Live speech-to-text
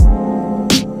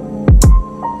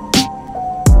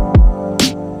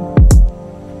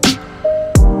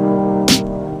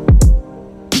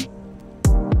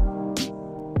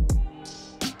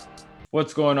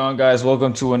What's going on, guys?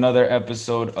 Welcome to another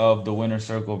episode of The Winner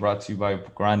Circle brought to you by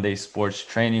Grande Sports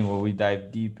Training, where we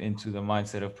dive deep into the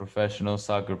mindset of professional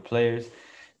soccer players.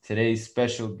 Today's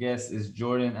special guest is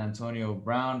Jordan Antonio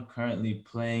Brown, currently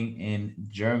playing in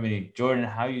Germany. Jordan,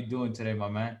 how you doing today, my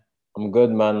man? I'm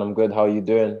good, man. I'm good. How you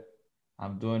doing?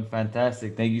 I'm doing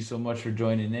fantastic. Thank you so much for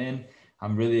joining in.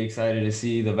 I'm really excited to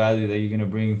see the value that you're going to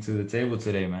bring to the table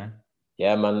today, man.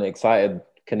 Yeah, man. Excited,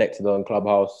 connected on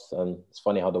Clubhouse, and it's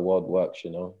funny how the world works.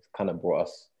 It's kind of brought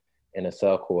us in a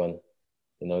circle,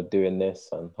 and doing this,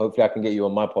 and hopefully I can get you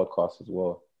on my podcast as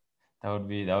well. That would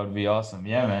be awesome.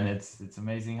 Yeah, man. It's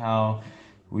amazing how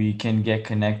we can get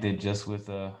connected just with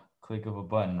a click of a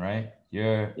button, right?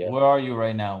 Yeah. Where are you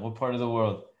right now? What part of the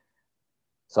world?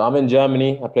 So I'm in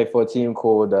Germany. I play for a team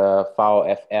called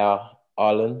VfR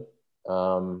Aalen.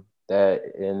 They're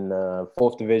in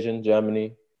fourth division,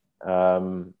 Germany,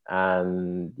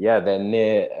 and yeah, they're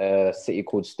near a city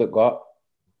called Stuttgart.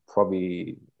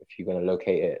 Probably, if you're going to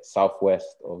locate it,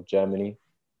 southwest of Germany.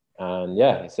 And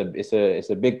yeah, it's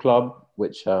a big club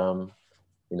which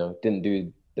didn't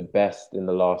do the best in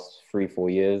the last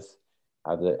 3-4 years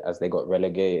as they got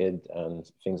relegated and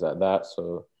things like that.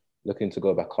 So looking to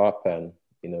go back up and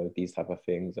these type of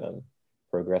things and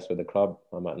progress with the club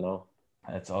I'm at now.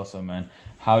 That's awesome, man.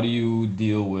 How do you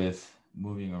deal with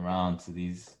moving around to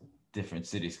these different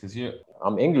cities? Because you're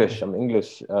I'm English. I'm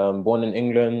English. Born in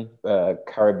England,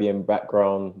 Caribbean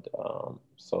background.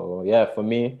 So yeah, for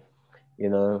me,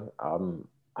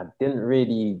 I didn't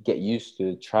really get used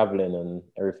to traveling and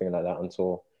everything like that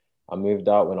until I moved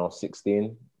out when I was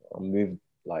 16. I moved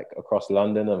like across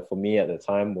London, and for me at the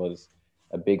time was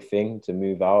a big thing to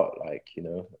move out, like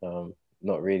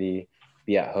not really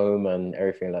be at home and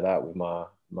everything like that with my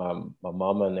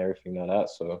mama and everything like that.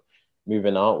 So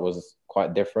moving out was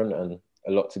quite different and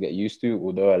a lot to get used to.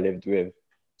 Although I lived with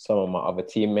some of my other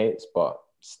teammates, but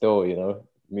still,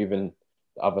 moving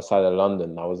the other side of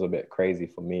London, that was a bit crazy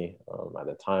for me at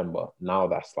the time. But now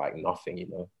that's like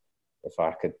nothing. If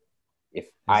I could, if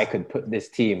I is could put this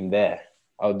team there,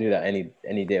 I would do that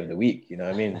any day of the week. You know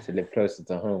what I mean? To live closer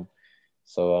to home.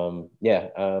 So yeah,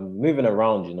 moving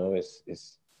around,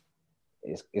 it's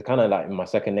kind of like my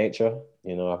second nature.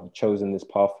 I've chosen this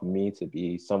path for me to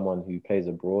be someone who plays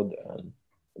abroad, and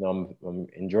I'm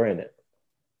enjoying it.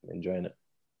 I'm enjoying it.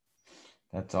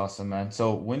 that's awesome, man.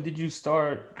 So when did you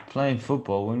start playing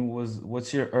football?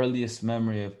 What's your earliest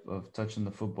memory of touching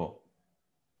the football?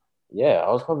 Yeah, I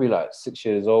was probably like 6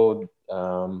 years old.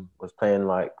 Was playing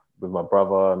like with my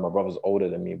brother. My brother's older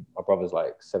than me. My brother's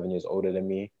like 7 years older than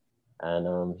me,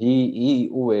 and he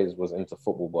always was into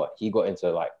football, but he got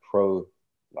into like pro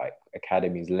like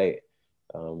academies late,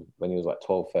 when he was like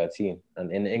 12, 13.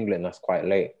 And in England that's quite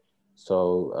late.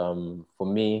 So for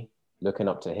me, looking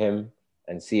up to him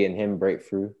and seeing him break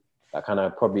through, that kind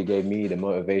of probably gave me the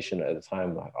motivation at the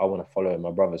time. Like I want to follow in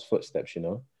my brother's footsteps.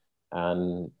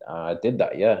 And I did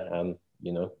that, yeah. And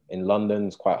in London,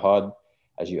 it's quite hard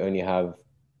as you only have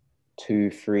two,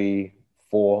 three,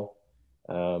 four,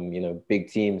 big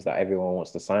teams that everyone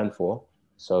wants to sign for.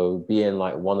 So being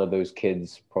like one of those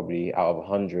kids, probably out of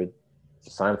 100, to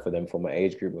sign for them for my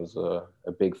age group was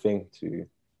a big thing to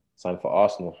sign for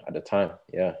Arsenal at the time.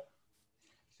 Yeah.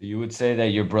 So you would say that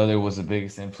your brother was the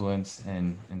biggest influence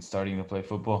in starting to play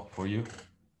football for you?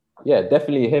 Yeah,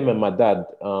 definitely him and my dad.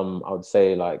 I would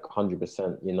say like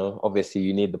 100%. Obviously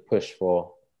you need the push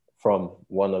from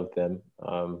one of them,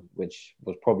 which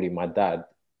was probably my dad,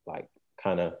 like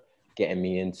kind of getting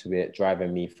me into it,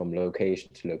 driving me from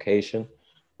location to location.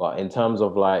 But in terms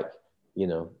of like, you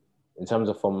know, in terms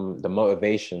of from the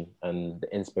motivation and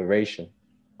the inspiration,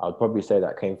 I would probably say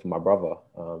that came from my brother.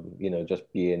 Just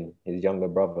being his younger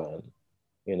brother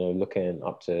and looking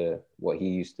up to what he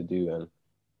used to do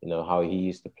and how he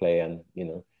used to play. And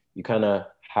you kind of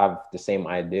have the same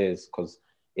ideas, because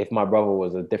if my brother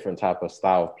was a different type of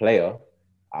style of player,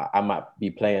 I might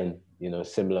be playing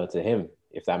similar to him,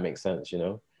 if that makes sense.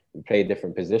 We play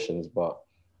different positions, but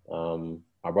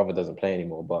my brother doesn't play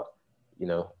anymore. But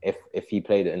if he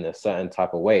played it in a certain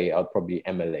type of way, I'd probably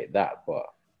emulate that. But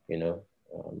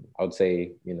I would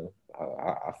say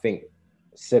I think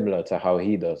similar to how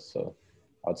he does. So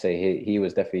I'd say he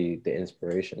was definitely the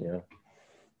inspiration.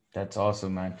 That's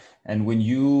awesome, man. And when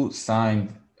you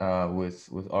signed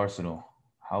with Arsenal,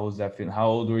 how was that feeling? How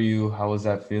old were you? How was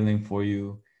that feeling for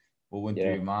you? What went through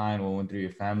Yeah. your mind? What went through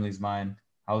your family's mind?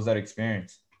 How was that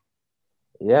experience?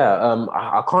 Yeah,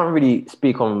 I can't really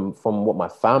speak on from what my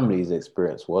family's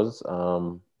experience was.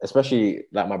 Especially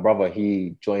like my brother,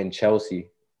 he joined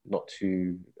Chelsea not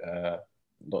too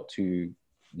not too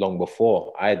long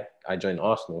before I joined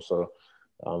Arsenal. So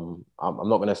I'm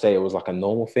not gonna say it was like a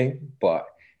normal thing, but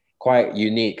quite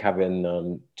unique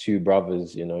having two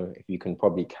brothers. You know, if you can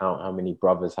probably count how many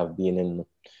brothers have been in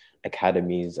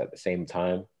academies at the same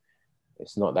time,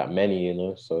 it's not that many, you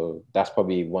know. So that's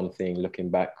probably one thing looking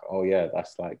back. Oh yeah,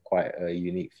 that's like quite a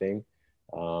unique thing.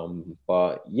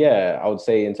 But yeah, I would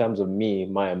say in terms of me,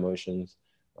 my emotions,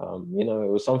 you know, it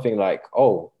was something like,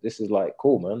 oh, this is like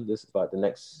cool, man. This is like the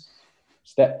next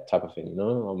step type of thing, you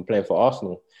know. I'm playing for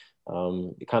Arsenal.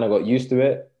 You kind of got used to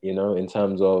it, you know, in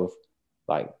terms of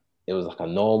like it was like a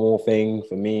normal thing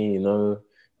for me, you know.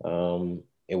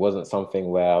 It wasn't something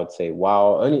where I would say,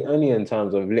 wow, only in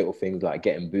terms of little things like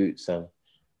getting boots and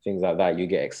things like that, you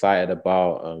get excited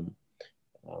about.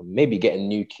 Maybe getting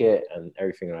new kit and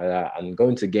everything like that, and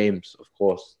going to games. Of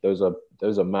course, those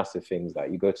are massive things. Like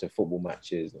you go to football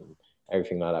matches and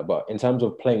everything like that. But in terms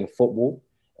of playing football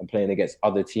and playing against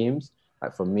other teams,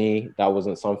 like for me, that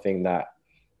wasn't something that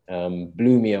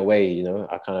blew me away. You know,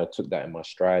 I kind of took that in my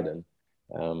stride, and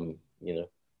you know,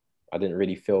 I didn't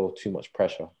really feel too much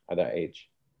pressure at that age.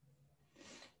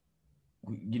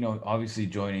 You know, obviously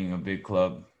joining a big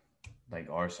club like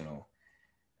Arsenal,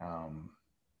 um,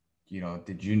 you know,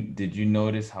 did you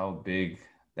notice how big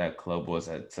that club was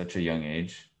at such a young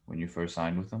age when you first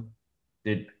signed with them?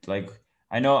 Did like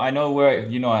I know where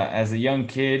you know as a young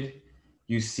kid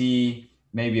you see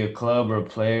maybe a club or a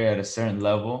player at a certain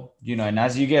level, you know, and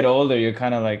as you get older you're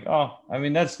kind of like, oh, I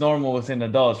mean that's normal within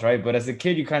adults, right? But as a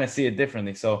kid you kind of see it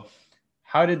differently. So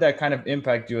how did that kind of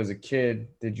impact you as a kid?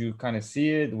 Did you kind of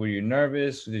see it? Were you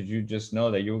nervous? Did you just know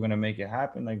that you were going to make it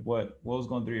happen? Like what was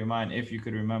going through your mind if you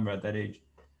could remember at that age?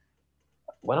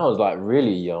 When I was like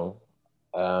really young,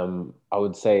 I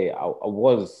would say I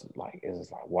was like, it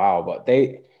was like wow, but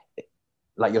they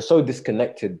like you're so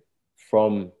disconnected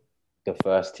from the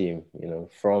first team, you know,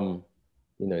 from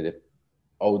the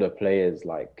older players,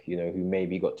 like who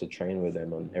maybe got to train with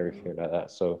them and everything like that.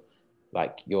 So,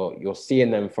 like you're seeing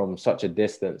them from such a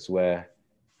distance where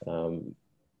um,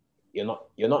 you're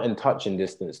not in touching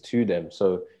distance to them.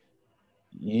 So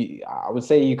I would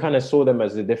say you kind of saw them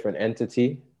as a different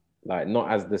entity, like not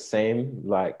as the same.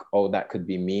 Like, oh, that could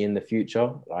be me in the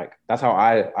future. Like that's how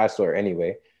I saw it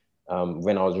anyway.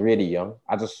 When I was really young,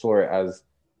 I just saw it as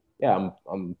yeah,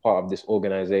 I'm part of this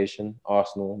organization,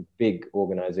 Arsenal, big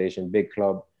organization, big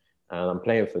club, and I'm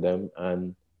playing for them.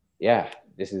 And yeah,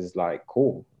 this is like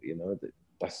cool.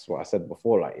 That's what I said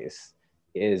before. Like it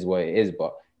is what it is.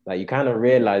 But like you kind of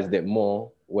realized it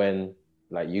more when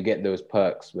like you get those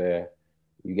perks where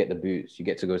you get the boots, you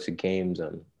get to go to games,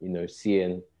 and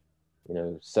seeing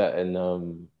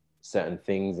certain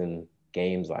things in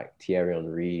games like Thierry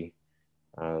Henry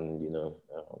and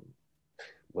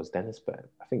was Dennis Berg.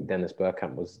 I think Dennis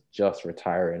Bergkamp was just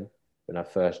retiring when I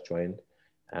first joined,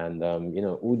 and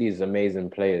all these amazing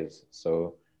players.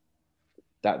 So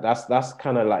that's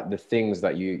kind of like the things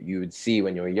that you would see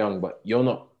when you're young, but you're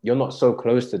not so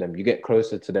close to them. You get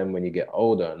closer to them when you get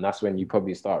older, and that's when you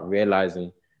probably start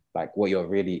realizing like what you're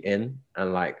really in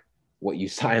and like what you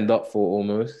signed up for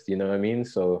almost. You know what I mean?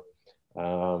 So,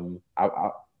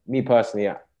 me personally,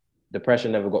 the pressure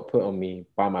never got put on me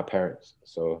by my parents.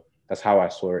 So that's how I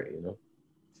saw it.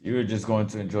 You were just going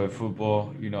to enjoy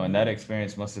football, you know, and that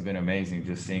experience must have been amazing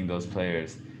just seeing those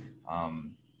players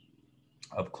um,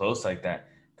 up close like that.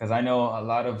 Because I know a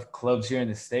lot of clubs here in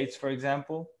the States, for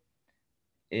example,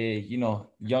 you know,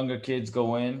 younger kids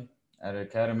go in at an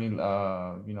academy,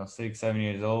 you know, 6, 7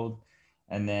 years old.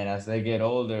 And then as they get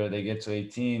older, they get to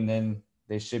 18, then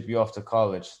they ship you off to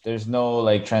college. There's no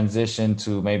like transition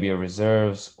to maybe a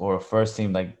reserves or a first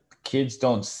team. Like kids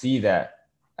don't see that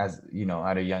as, you know,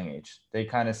 at a young age. They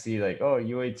kind of see like, oh,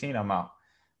 you 18, I'm out.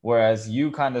 Whereas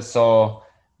you kind of saw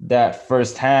that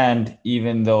firsthand,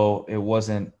 even though it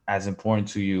wasn't as important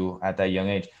to you at that young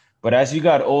age. But as you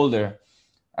got older,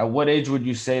 at what age would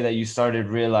you say that you started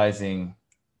realizing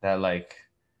that like,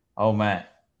 oh man,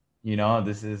 you know,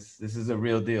 this is a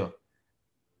real deal?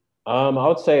 I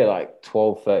would say like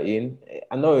 12, 13.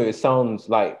 I know it sounds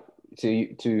like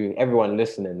to everyone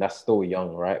listening, that's still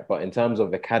young, right? But in terms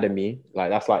of academy, like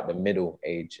that's like the middle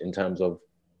age in terms of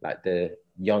like the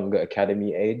younger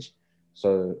academy age.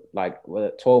 So like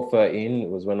at 12, 13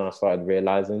 was when I started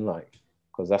realizing like,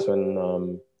 because that's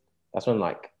when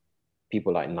like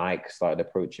people like Nike started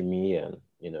approaching me and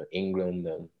England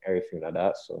and everything like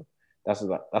that. So that's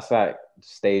like the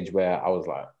stage where I was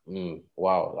like,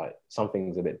 wow, like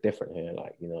something's a bit different here.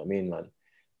 Like, you know what I mean, man?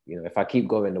 If I keep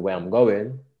going the way I'm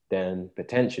going, then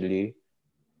potentially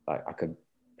like I could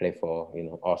play for,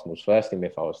 Arsenal's first team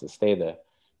if I was to stay there.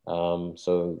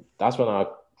 So that's when I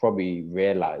probably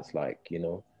realized like,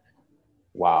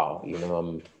 wow,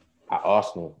 at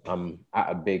Arsenal. I'm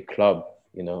at a big club,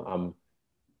 you know. I'm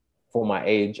for my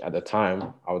age at the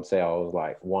time, I would say I was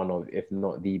like one of, if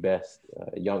not the best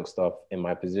youngster in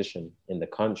my position in the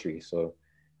country. So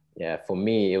yeah, for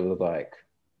me, it was like,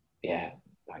 yeah,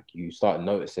 like you start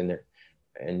noticing it.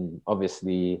 And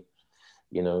obviously,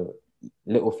 you know,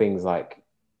 little things like,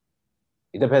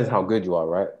 it depends how good you are,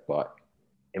 right? But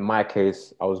in my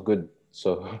case, I was good.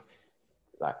 So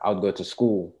like I would go to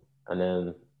school and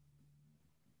then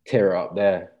tear it up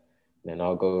there. Then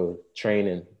I'll go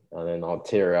training and then I'll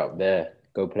tear it up there.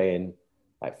 Go playing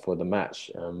like for the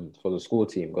match, for the school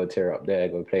team, go tear it up there,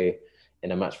 go play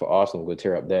in a match for Arsenal, go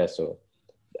tear it up there. So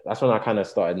that's when I kind of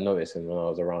started noticing when I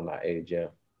was around that age, yeah.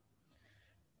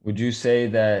 Would you say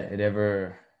that it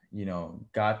ever,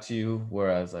 got to you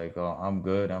where I was like, oh, I'm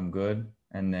good,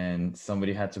 and then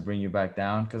somebody had to bring you back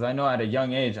down? Because I know at a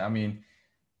young age, I mean,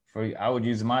 for I would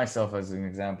use myself as an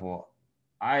example.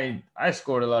 I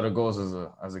scored a lot of goals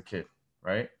as a kid,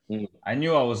 right? Mm. I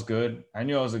knew I was good. I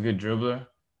knew I was a good dribbler.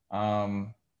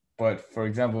 Um, but for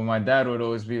example, my dad would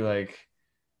always be like,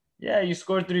 "Yeah, you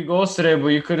scored 3 goals today, but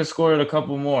you could have scored a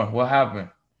couple more. What happened?"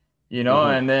 Mm-hmm.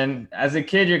 And then as a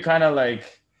kid, you're kind of like,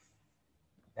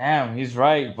 "Damn, he's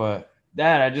right." But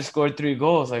dad, I just scored 3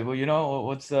 goals. Like,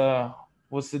 well,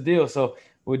 what's the deal? So,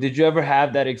 well, did you ever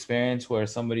have that experience where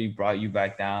somebody brought you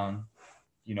back down,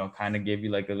 kind of gave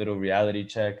you like a little reality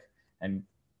check and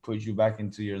put you back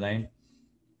into your lane?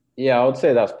 Yeah, I would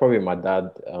say that's probably my dad.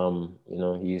 You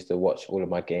know, he used to watch all of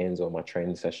my games or my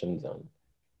training sessions, and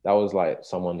that was like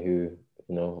someone who,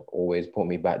 you know, always put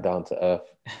me back down to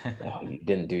earth. Oh, you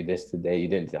didn't do this today. You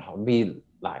didn't. I'll be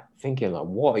like thinking, like,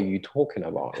 what are you talking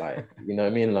about? Like, you know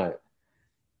what I mean? Like,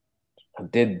 I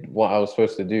did what I was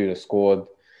supposed to do. I scored.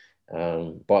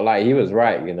 But like he was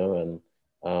right, you know,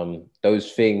 and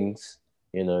those things,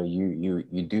 you know,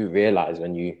 you do realize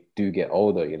when you do get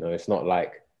older. You know, it's not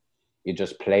like you're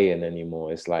just playing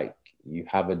anymore. It's like you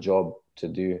have a job to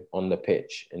do on the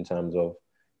pitch in terms of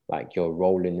like your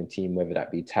role in the team, whether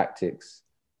that be tactics,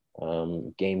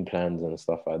 game plans and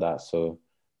stuff like that. So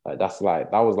like that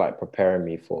was like preparing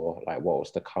me for like what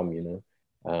was to come, you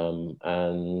know.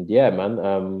 And yeah,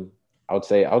 man, I would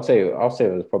say it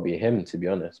was probably him to be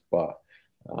honest, but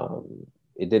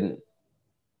it didn't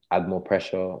add more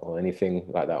pressure or anything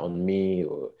like that on me,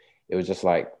 or it was just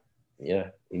like,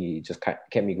 yeah, he just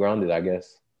kept me grounded, I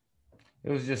guess. It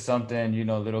was just something,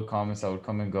 little comments that would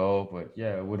come and go, but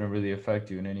yeah, it wouldn't really affect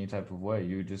you in any type of way.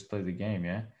 You would just play the game,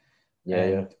 yeah. Yeah,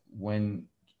 yeah. And when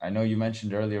I know you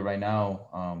mentioned earlier, right now,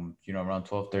 around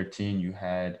 12, 13, you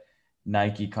had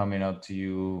Nike coming up to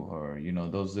you, or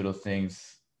those little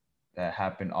things that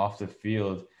happen off the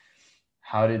field.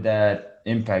 How did that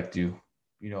impact you,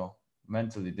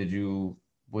 mentally?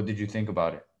 What did you think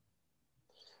about it?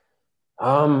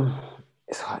 Um,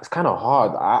 it's kind of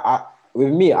hard.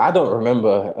 With me, I don't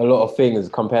remember a lot of things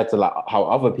compared to like how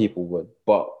other people would,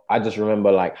 but I just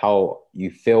remember like how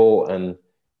you feel and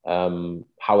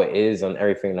how it is and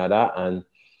everything like that.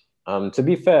 And to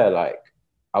be fair, like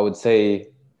I would say,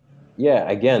 yeah,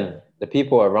 again, the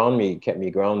people around me kept me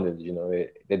grounded. You know, they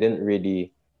didn't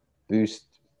really boost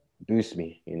boost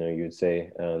me. You know, you'd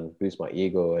say, and boost my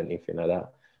ego or anything like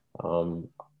that. Um,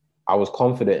 I was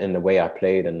confident in the way I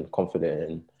played and confident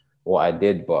in what I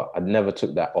did, but I never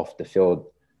took that off the field.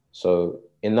 So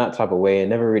in that type of way, it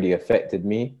never really affected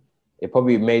me. It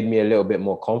probably made me a little bit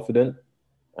more confident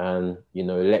and, you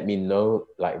know, let me know,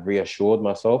 like reassured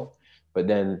myself. But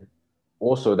then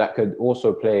also that could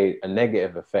also play a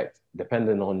negative effect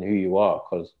depending on who you are.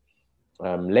 Because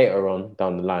later on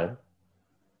down the line,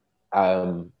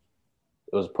 um,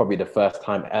 it was probably the first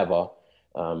time ever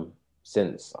um,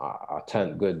 since I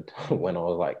turned good when I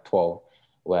was like 12,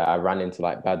 where I ran into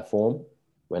like bad form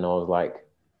when I was like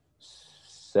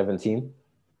 17.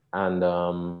 And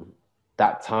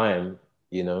that time,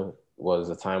 you know, was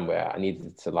a time where I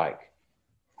needed to like,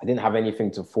 I didn't have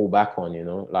anything to fall back on, you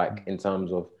know, like in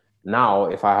terms of now,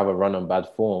 if I have a run on bad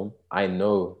form, I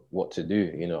know what to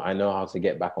do. You know, I know how to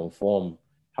get back on form,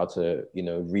 how to, you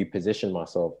know, reposition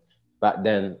myself. Back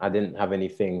then, I didn't have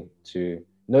anything to,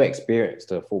 no experience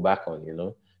to fall back on, you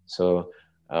know. So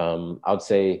I'd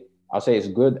say it's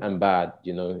good and bad,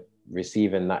 you know,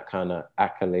 receiving that kind of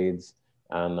accolades.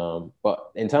 And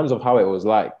but in terms of how it was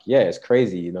like, yeah, it's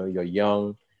crazy. You know, you're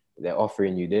young, they're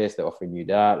offering you this, they're offering you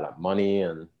that, like money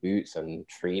and boots and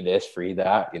free this, free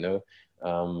that, you know.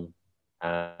 Um,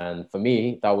 and for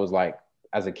me, that was like,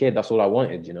 as a kid, that's all I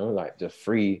wanted, you know, like just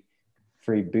free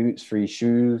boots, free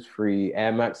shoes, free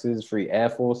Air Maxes, free Air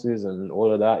Forces, and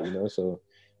all of that, you know. So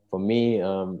for me,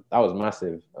 that was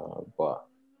massive. But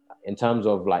in terms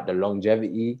of like the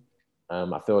longevity,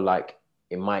 I feel like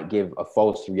it might give a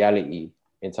false reality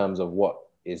in terms of what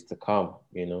is to come,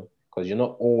 because you're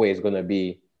not always going to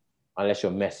be, unless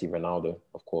you're Messi, Ronaldo,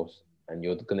 of course, and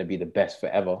you're going to be the best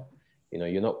forever.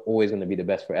 You're not always going to be the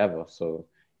best forever. So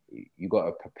you got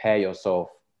to prepare yourself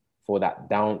for that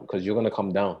down, because you're going to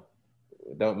come down.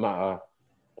 It don't matter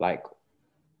like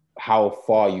how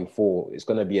far you fall. It's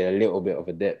going to be a little bit of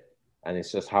a dip, and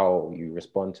it's just how you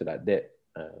respond to that dip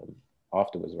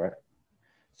afterwards, right?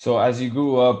 So as you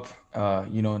grew up,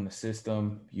 in the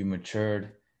system, you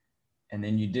matured, and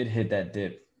then you did hit that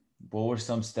dip. What were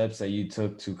some steps that you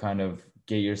took to kind of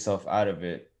get yourself out of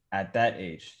it at that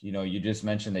age? You just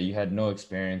mentioned that you had no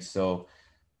experience. So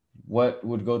what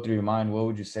would go through your mind? What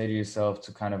would you say to yourself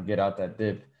to kind of get out that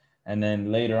dip? And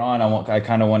then later on, I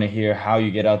kind of want to hear how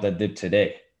you get out that dip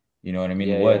today. You know what I mean?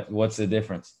 Yeah, yeah. What's the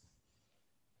difference?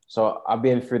 So I've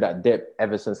been through that dip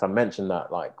ever since I mentioned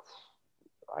that, like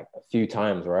a few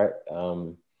times, right?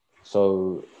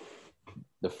 So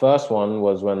the first one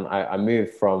was when I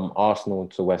moved from Arsenal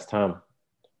to West Ham,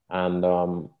 and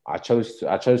I chose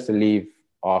to leave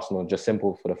Arsenal just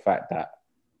simple for the fact that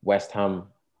West Ham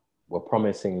were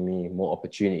promising me more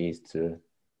opportunities to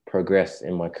progress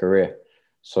in my career.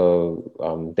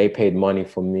 So they paid money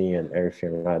for me and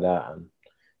everything like that,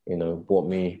 and bought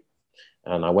me,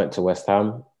 and I went to West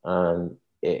Ham, and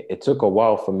it took a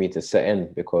while for me to set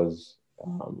in because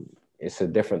it's a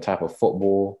different type of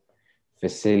football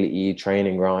facility,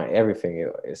 training ground,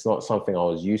 everything. It's not something I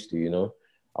was used to.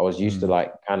 I was used to Mm.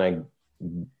 like kind of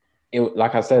it.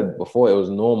 Like I said before, it was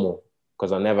normal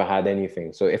because I never had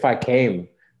anything. So if I came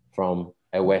from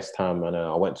a West Ham and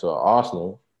I went to an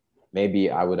Arsenal, maybe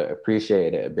I would have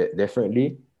appreciated it a bit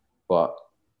differently. But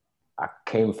I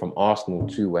came from Arsenal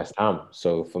to West Ham,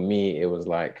 so for me, it was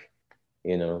like,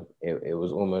 it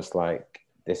was almost like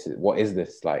what is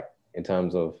this like in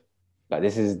terms of like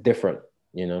this is different,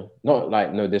 not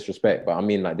like no disrespect, but I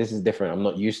mean like this is different. I'm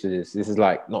not used to this. This is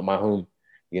like not my home,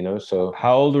 So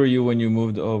How old were you when you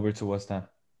moved over to West Ham?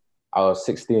 I was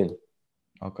 16.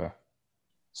 Okay.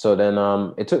 So then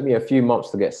it took me a few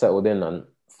months to get settled in, and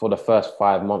for the first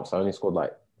 5 months, I only scored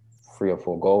like 3 or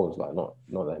 4 goals, like not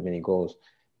that many goals.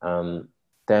 Um,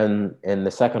 then in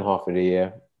the second half of the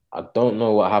year, I don't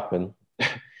know what happened,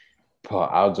 but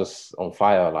I was just on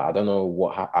fire. Like I don't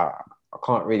know I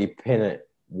can't really pin it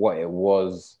what it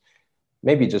was.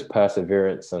 Maybe just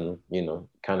perseverance and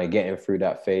kind of getting through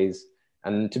that phase.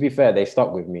 And to be fair, they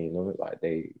stuck with me. Like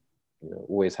they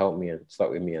always helped me and stuck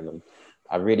with me, and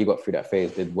I really got through that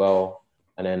phase, did well,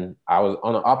 and then I was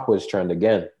on an upwards trend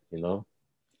again.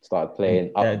 Started And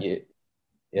playing up. that and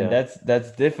Yeah,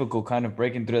 that's difficult kind of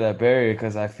breaking through that barrier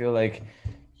because I feel like,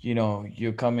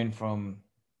 you're coming from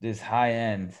this high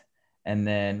end and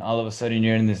then all of a sudden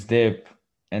you're in this dip.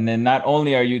 And then not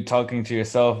only are you talking to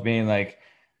yourself being like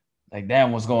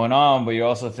damn, what's going on, but you're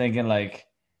also thinking like,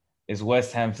 is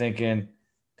West Ham thinking,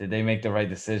 did they make the right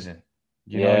decision?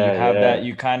 You yeah, have yeah. that,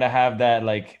 you kind of have that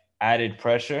like added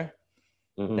pressure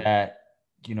Hmm. that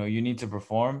you need to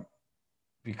perform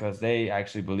because they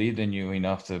actually believed in you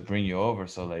enough to bring you over.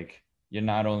 So like you're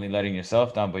not only letting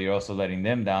yourself down, but you're also letting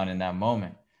them down in that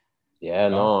moment. Yeah,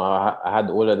 You know? no, I had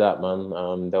all of that,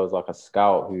 man. There was like a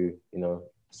scout who,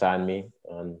 signed me,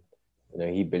 and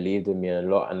he believed in me a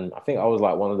lot. And I think I was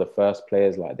like one of the first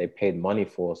players like they paid money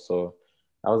for. So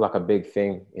that was like a big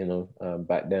thing,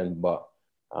 back then. But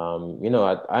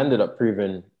I ended up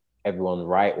proving everyone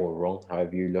right or wrong,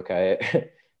 however you look at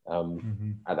it,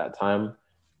 Mhm. at that time.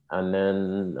 And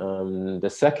then the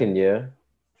second year,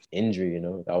 injury,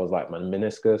 that was like my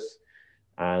meniscus.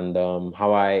 And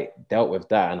how I dealt with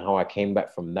that and how I came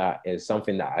back from that is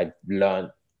something that I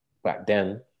learned back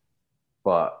then,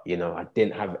 but I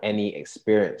didn't have any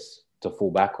experience to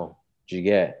fall back on. Do you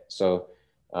get it? So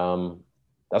um,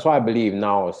 that's why I believe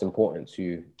now it's important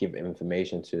to give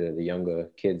information to the younger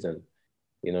kids and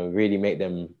really make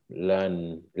them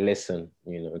learn, listen,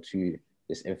 to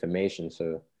this information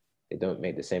so they don't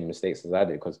make the same mistakes as I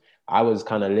did. Because I was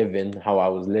kind of living how I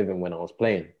was living when I was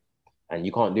playing, and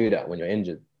you can't do that when you're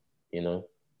injured.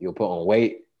 You'll put on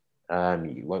weight,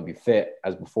 you won't be fit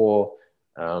as before,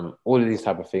 all of these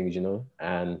type of things,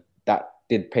 and that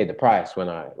did pay the price when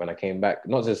I came back.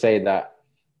 Not to say that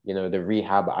the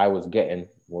rehab I was getting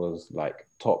was like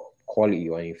top quality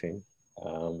or anything,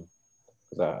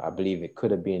 because I believe it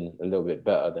could have been a little bit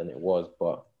better than it was,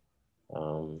 but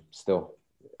still,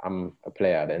 I'm a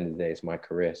player at the end of the day. It's my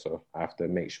career, so I have to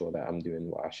make sure that I'm doing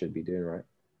what I should be doing, right?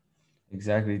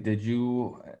 Exactly. Did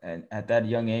you, and at that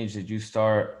young age, did you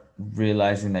start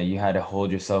realizing that you had to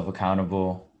hold yourself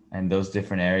accountable and those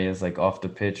different areas, like off the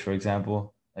pitch, for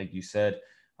example? Like you said,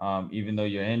 even though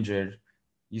you're injured,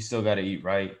 you still got to eat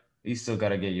right. You still got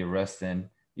to get your rest in.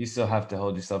 You still have to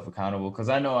hold yourself accountable. Because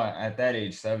I know at that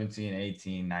age, 17,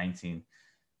 18, 19,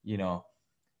 you know,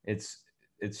 it's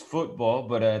it's football,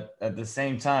 but at the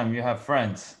same time, you have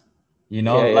friends. You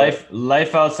know, Yeah, yeah,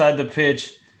 life outside the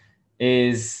pitch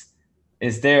is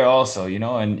is there also, you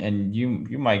know, and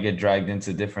you might get dragged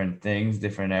into different things,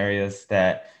 different areas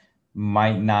that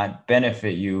might not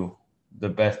benefit you the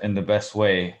best in the best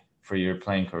way for your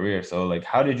playing career. So like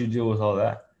how did you deal with all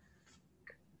that?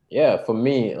 yeah. For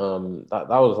me, that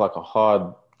was like a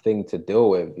hard thing to deal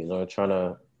with, you know, trying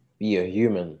to be a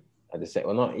human at the same,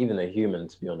 well, not even a human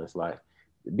to be honest, like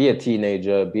be a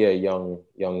teenager, be a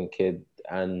young kid,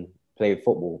 and play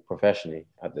football professionally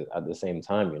at the same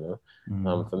time, you know.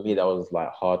 Mm, For me, that was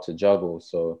like hard to juggle.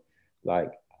 So,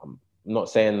 like, I'm not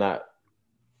saying that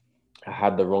I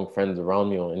had the wrong friends around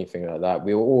me or anything like that.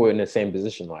 We were all in the same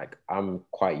position. Like I'm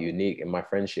quite unique in my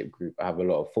friendship group. I have a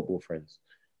lot of football friends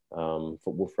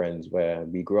where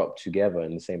we grew up together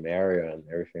in the same area and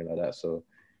everything like that. So,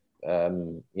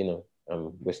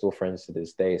 we're still friends to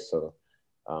this day. So,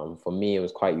 for me, it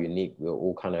was quite unique. We were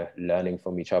all kind of learning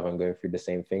from each other and going through the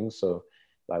same things. So,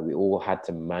 like we all had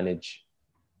to manage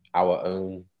our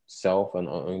own self and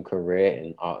our own career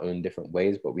in our own different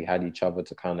ways, but we had each other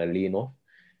to kind of lean off.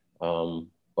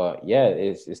 But yeah,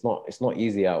 it's not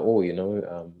easy at all, you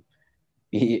know.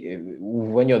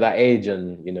 When you're that age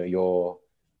and you know you're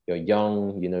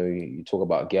young, you know, you talk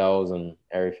about girls and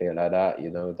everything like that, you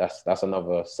know, that's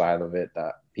another side of it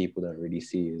that people don't really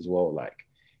see as well. Like,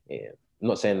 yeah, I'm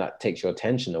not saying that takes your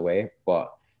attention away,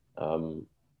 but um,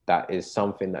 that is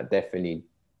something that definitely,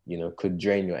 you know, could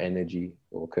drain your energy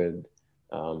or could,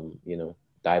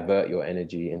 divert your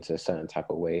energy into a certain type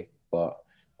of way. But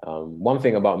one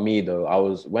thing about me though,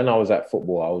 when I was at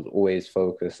football, I was always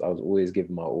focused. I was always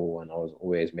giving my all, and I was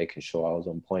always making sure I was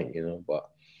on point, you know. But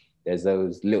there's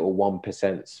those little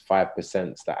 1%,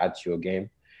 5% that add to your game.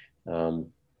 Um,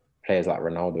 Players like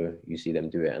Ronaldo, you see them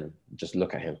do it, and just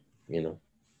look at him. You know,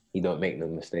 he don't make no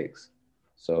mistakes.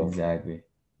 So exactly.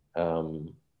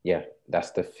 yeah,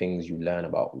 that's the things you learn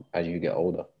about as you get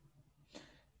older.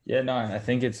 Yeah, no, I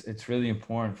think it's really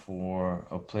important for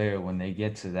a player when they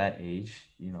get to that age,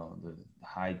 you know, the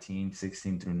high teens,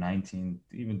 16 through 19,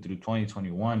 even through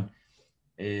 2021,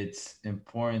 it's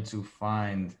important to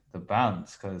find the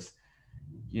balance because,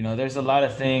 you know, there's a lot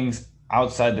of things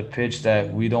outside the pitch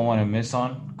that we don't want to miss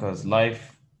on because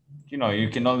life, you know, you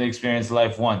can only experience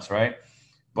life once, right?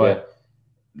 Yeah, But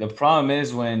the problem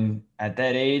is when at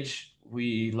that age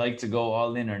we like to go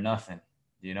all in or nothing,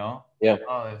 you know. yeah,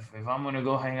 Oh, if I'm gonna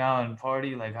go hang out and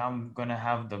party, like I'm gonna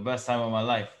have the best time of my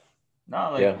life.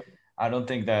 No, like yeah. I don't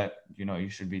think that, you know, you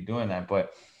should be doing that.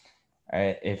 But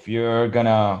if you're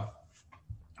gonna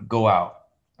go out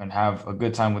and have a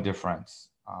good time with your friends,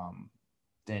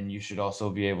 then you should also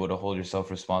be able to hold yourself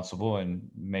responsible and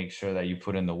make sure that you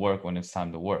put in the work when it's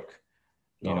time to work.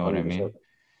 You No, know what I 100%. mean?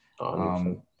 100%.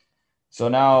 Um, so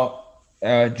now,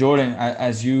 Jordan,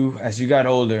 as you got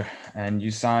older and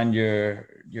you signed your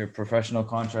professional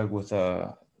contract with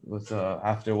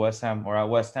after West Ham or at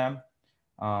West Ham,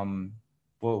 um,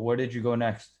 where did you go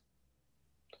next?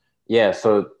 Yeah,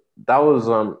 so that was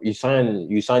you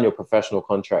sign your professional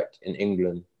contract in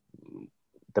England.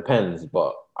 Depends,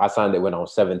 but I signed it when I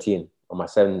was 17 on my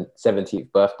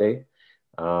 17th birthday.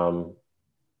 Um,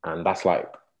 and that's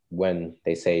like when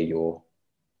they say you're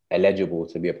eligible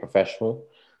to be a professional.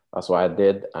 That's what I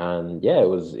did. And yeah, it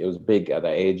was big at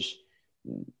that age.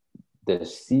 The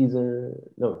season,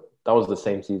 no, that was the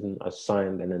same season I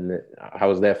signed, and then I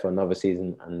was there for another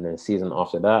season, and the season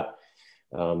after that,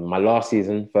 my last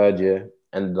season, third year,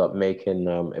 ended up making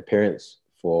appearance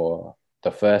for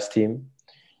the first team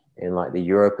in like the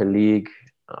Europa League.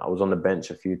 I was on the bench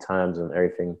a few times and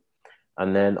everything.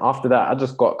 And then after that, I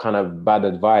just got kind of bad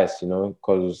advice, you know,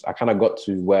 because I kind of got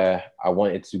to where I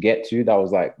wanted to get to. That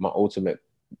was like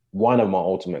one of my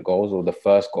ultimate goals, or the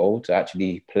first goal, to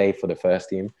actually play for the first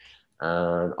team.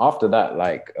 And after that,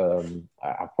 like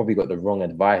I probably got the wrong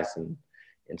advice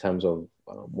in terms of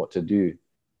what to do.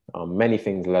 Many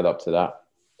things led up to that,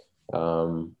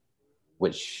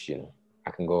 which you know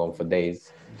I can go on for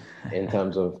days in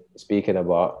terms of speaking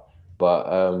about. But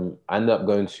I ended up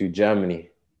going to Germany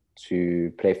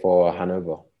to play for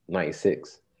Hanover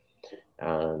 96.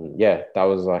 And yeah, that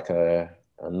was like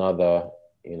another,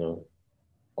 you know,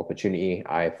 opportunity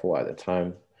I thought at the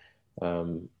time,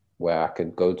 um, where I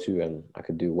could go to and I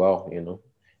could do well, you know,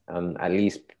 and at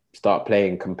least start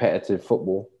playing competitive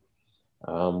football,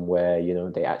 where, you know,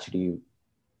 they actually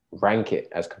rank it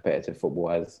as competitive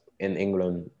football. As in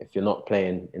England, if you're not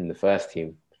playing in the first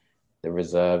team, the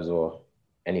reserves or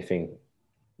anything,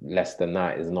 less than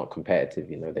that is not competitive.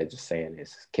 You know, they're just saying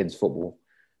it's kids football.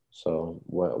 So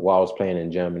what I was playing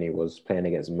in Germany was playing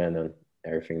against men and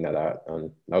everything like that,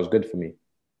 and that was good for me.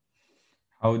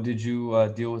 How did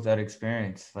you deal with that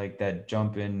experience, like that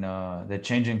jump in, the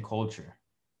change in culture,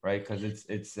 right? Because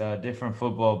it's different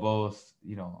football, both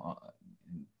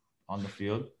on the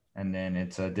field, and then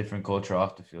it's a different culture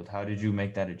off the field. How did you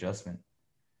make that adjustment?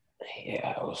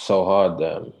 Yeah, it was so hard.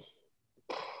 Do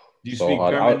you So speak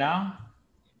hard. German now?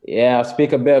 Yeah, I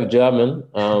speak a bit of German.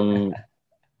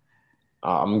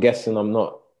 I'm guessing I'm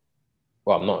not.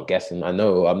 Well, I'm not guessing. I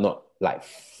know I'm not like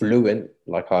fluent.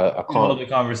 Like I You can hold can't.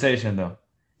 the conversation though.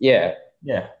 Yeah,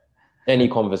 Yeah. any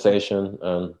conversation.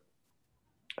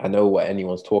 I know what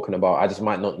anyone's talking about. I just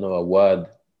might not know a word.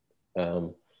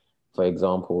 Um, for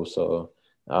example. So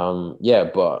yeah,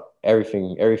 but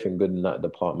everything good in that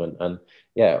department. And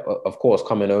yeah, of course,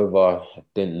 coming over, I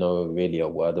didn't know really a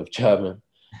word of German,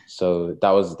 so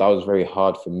that was very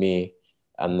hard for me.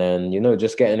 And then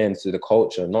just getting into the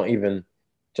culture, not even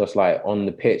just like on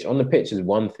the pitch. On the pitch is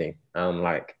one thing, and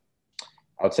like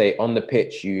I would say on the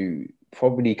pitch, you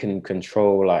probably can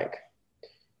control like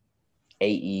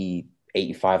 80,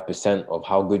 85% of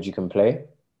how good you can play,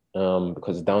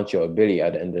 because it's down to your ability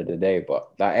at the end of the day. But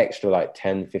that extra like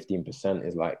 10, 15%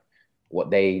 is like what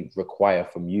they require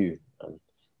from you. And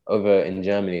over in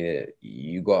Germany,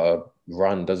 you gotta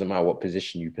run, doesn't matter what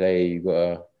position you play, you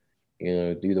gotta,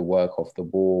 do the work off the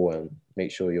ball and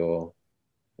make sure you're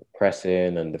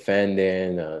pressing and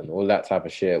defending and all that type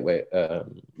of shit where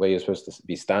you're supposed to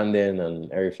be standing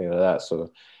and everything like that.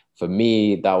 So for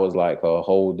me, that was like a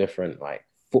whole different like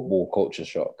football culture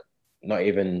shock. Not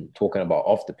even talking about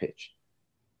off the pitch.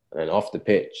 And then off the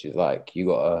pitch is like you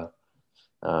gotta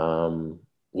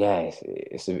yeah,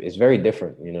 it's very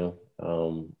different,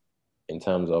 in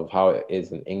terms of how it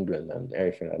is in England and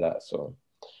everything like that. So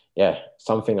yeah,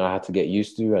 something I had to get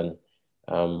used to, and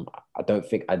I don't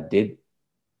think I did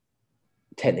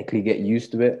technically get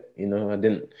used to it. I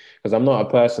didn't, because I'm not a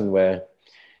person where,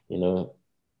 you know,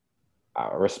 I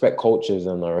respect cultures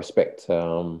and I respect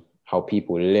how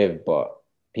people live, but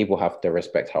people have to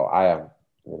respect how I am.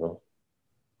 You know,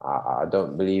 I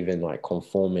don't believe in like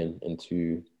conforming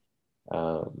into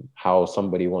how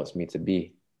somebody wants me to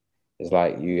be. It's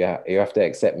like you have to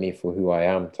accept me for who I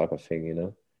am, type of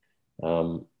thing.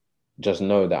 Just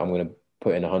know that I'm gonna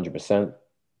put in 100%.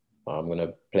 I'm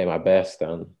gonna play my best,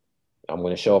 and I'm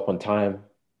going to show up on time,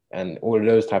 and all of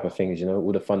those type of things,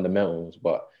 all the fundamentals.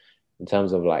 But in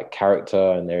terms of like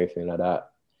character and everything like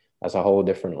that, that's a whole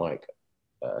different like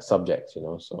subject.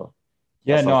 So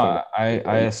Yeah, that's no, something that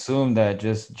I assume that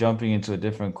just jumping into a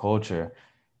different culture,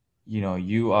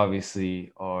 you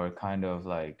obviously are kind of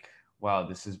like, wow,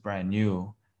 this is brand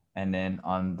new. And then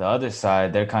on the other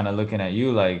side, they're kind of looking at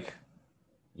you like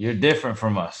you're different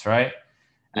from us, right?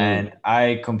 And mm,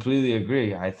 I completely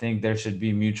agree. I think there should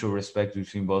be mutual respect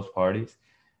between both parties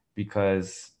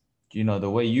because, the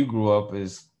way you grew up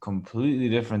is completely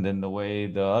different than the way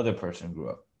the other person grew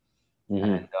up.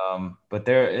 mm-hmm. And but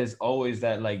there is always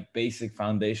that like basic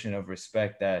foundation of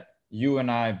respect that you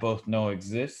and I both know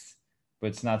exists, but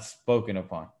it's not spoken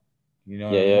upon. You know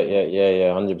what Yeah, I yeah, mean? yeah, yeah,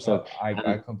 yeah, 100%. I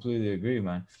And completely agree,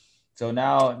 man. So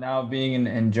now being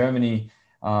in Germany,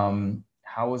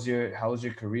 how was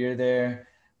your career there?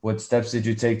 What steps did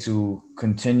you take to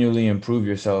continually improve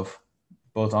yourself,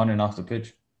 both on and off the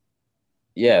pitch?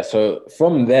 yeah, so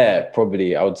from there,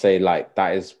 probably I would say like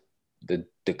that is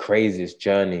the craziest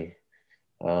journey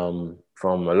from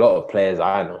a lot of players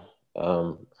I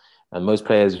know. And most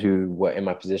players who were in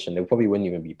my position, they probably wouldn't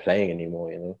even be playing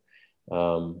anymore.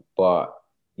 But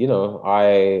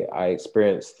I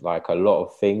experienced like a lot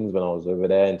of things when I was over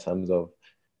there in terms of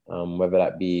whether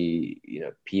that be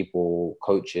people,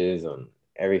 coaches, and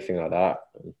everything like that,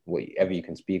 whatever you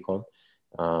can speak on,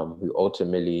 who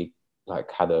ultimately like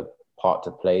had a part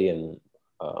to play in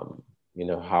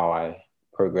how I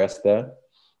progressed there,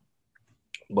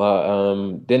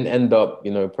 but didn't end up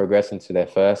progressing to their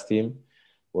first team.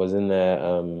 Was in their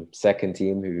second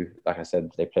team, who, like I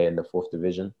said, they play in the fourth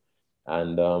division.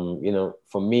 And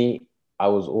for me, I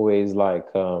was always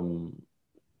like kind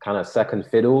of second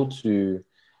fiddle to,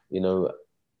 you know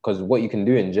because what you can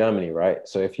do in Germany, right?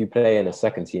 So if you play in a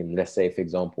second team, let's say for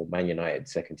example Man United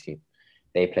second team,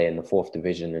 they play in the fourth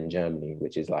division in Germany,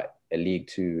 which is like a League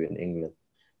Two in England.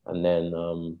 And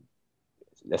then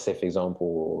let's say for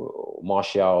example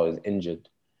Martial is injured,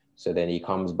 so then he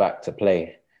comes back to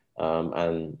play,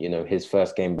 and his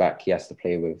first game back he has to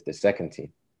play with the second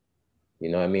team. You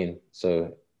know what I mean?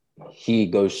 So he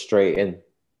goes straight in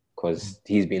because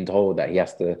he's been told that he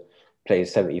has to play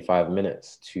 75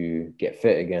 minutes to get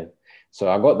fit again. So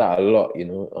I got that a lot,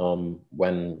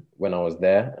 when I was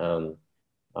there, and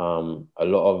a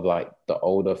lot of like the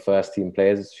older first team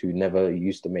players who never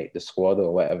used to make the squad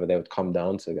or whatever, they would come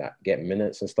down to get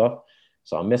minutes and stuff.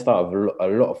 So I missed out of a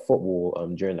lot of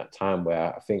football during that time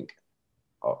where I think,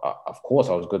 of course,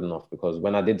 I was good enough because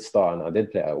when I did start and I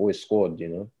did play, I always scored,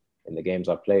 in the games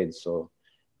I played. So,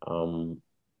 um,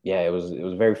 yeah, it was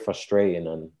very frustrating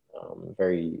and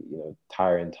very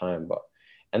tiring time. But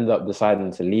ended up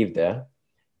deciding to leave there.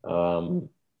 Um,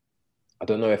 I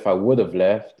don't know if I would have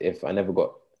left if I never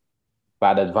got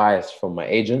bad advice from my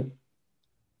agent,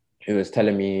 who was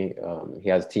telling me he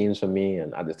has teams for me,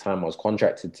 and at the time I was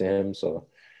contracted to him, so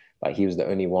like he was the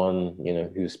only one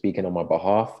who was speaking on my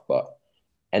behalf, but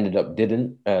ended up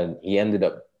didn't, and he ended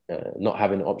up not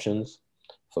having options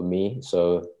for me.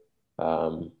 So,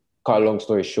 cut a long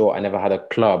story short, I never had a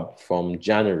club from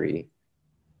January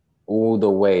all the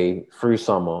way through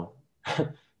summer.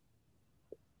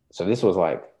 So this was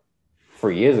like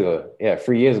 3 years ago. Yeah,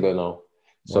 3 years ago now. Wow.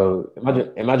 So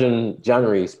imagine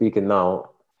January speaking now,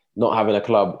 not having a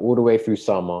club all the way through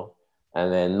summer,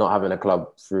 and then not having a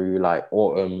club through like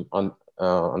autumn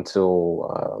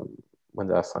until when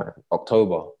did I sign?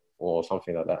 October or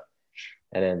something like that.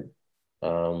 And then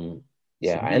So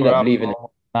yeah, I you ended were up out leaving.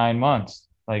 for 9 months,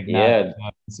 like not Yeah,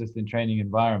 a consistent training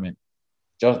environment.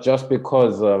 just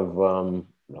because of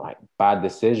like bad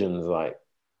decisions. Like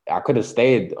I could have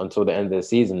stayed until the end of the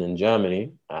season in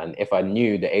Germany, and if I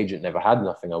knew the agent never had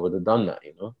nothing, I would have done that.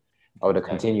 I would have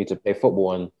Exactly. continued to play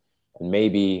football, and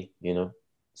maybe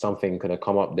something could have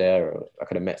come up there, or I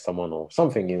could have met someone or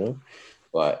something.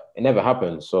 But it never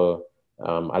happened. So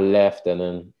I left, and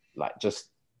then like just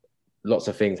lots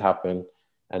of things happened,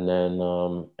 and then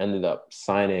ended up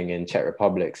signing in Czech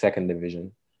Republic, second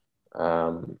division.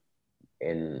 Um,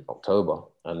 in October,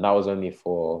 and that was only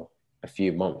for a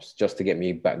few months just to get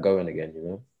me back going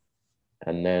again.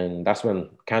 And then that's when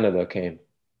Canada came,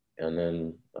 and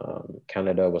then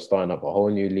Canada was starting up a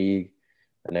whole new league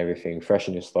and everything, fresh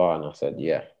new start. And I said,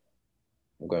 yeah,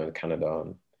 I'm going to Canada.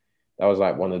 And that was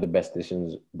like one of the best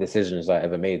decisions I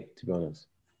ever made, to be honest.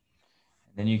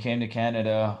 Then you came to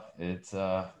Canada. It's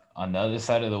on the other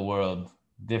side of the world,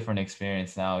 different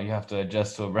experience now. You have to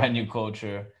adjust to a brand new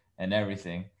culture and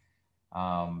everything.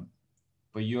 Um,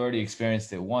 but you already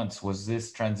experienced it once. Was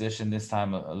this transition this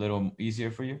time a little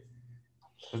easier for you?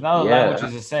 Because now the language Yeah,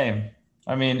 is the same.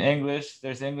 I mean, English,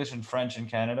 there's English and French in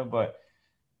Canada, but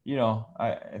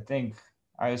I think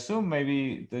I assume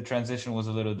maybe the transition was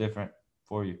a little different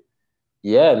for you.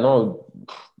 yeah, no,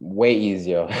 way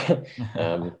easier.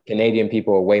 Canadian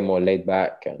people are way more laid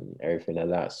back and everything like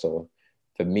that. So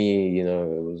for me, it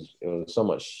was so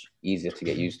much easier to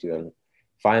get used to. And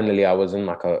finally, I was in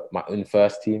like my own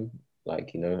first team.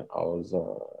 Like I was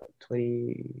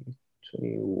 20,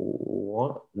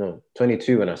 21, no,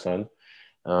 22 when I signed.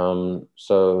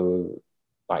 So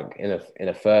like in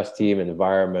a first team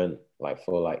environment, like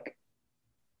for like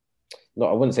no,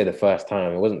 I wouldn't say the first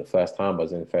time. It wasn't the first time I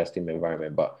was in the first team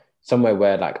environment, but somewhere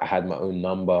where like I had my own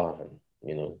number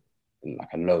and like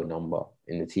a low number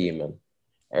in the team and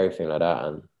everything like that,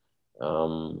 and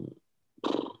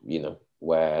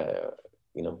where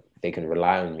they can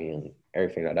rely on me and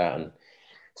everything like that. And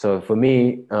so for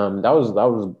me, that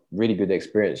was really good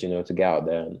experience, to get out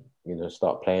there and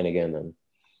start playing again. And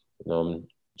I'm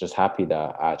just happy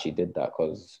that I actually did that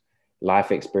because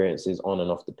life experiences on and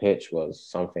off the pitch was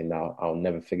something that I'll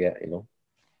never forget.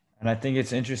 And I think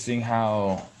it's interesting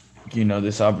how,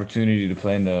 this opportunity to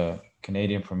play in the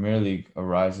Canadian Premier League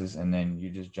arises and then you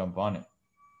just jump on it.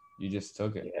 You just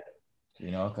took it,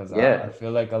 Yeah. because I Yeah.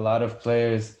 feel like a lot of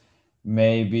players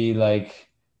may be like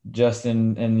just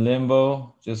in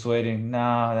limbo, just waiting.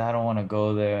 Nah, I don't want to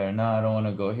go there. Nah, I don't want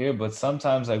to go here. But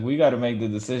sometimes, like, we got to make the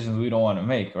decisions we don't want to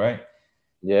make, right?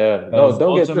 Yeah. No, Because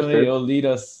don't get ultimately, twisted. it'll lead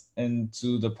us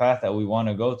into the path that we want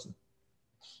to go to.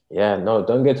 Yeah, no,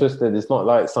 don't get twisted. It's not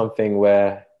like something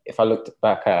where if I looked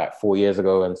back at like 4 years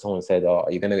ago and someone said, "Oh,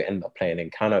 are you going to end up playing in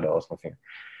Canada or something?"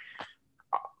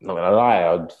 I'm not gonna lie,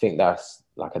 I'd think that's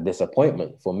like a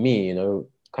disappointment for me,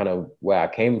 kind of where I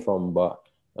came from. But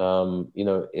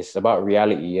it's about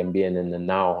reality and being in the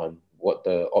now and what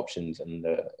the options and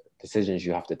the decisions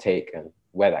you have to take and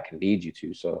where that can lead you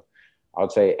to. So I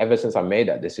would say ever since I made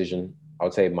that decision, I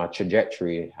would say my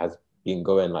trajectory has been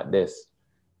going like this.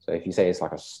 So if you say it's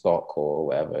like a stock or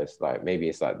whatever, it's like maybe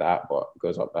it's like that, but it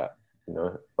goes up that.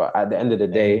 But Hey, at the end of the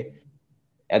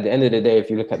day, if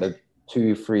you look at the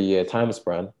 2 3 year time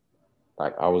span,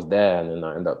 like I was there and then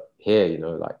I end up here,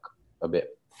 like a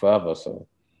bit further. So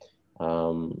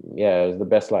yeah, it was the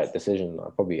best like decision I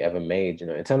probably ever made,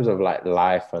 in terms of like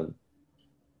life and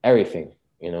everything.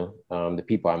 The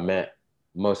people I met,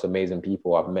 most amazing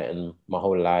people I've met in my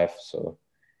whole life. So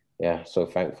yeah, so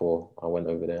thankful I went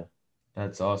over there.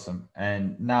 That's awesome.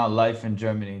 And now life in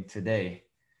Germany today.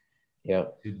 Yeah.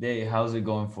 Today, how's it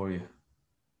going for you?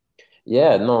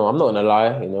 Yeah, no, I'm not gonna lie,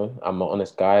 I'm an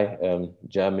honest guy.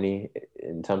 Germany,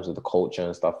 in terms of the culture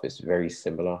and stuff, is very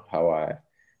similar how I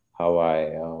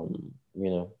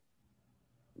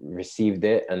received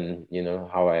it, and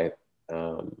how I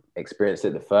experienced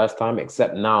it the first time.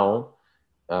 Except now,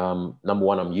 number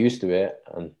one, I'm used to it,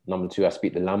 and number two, I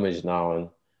speak the language now, and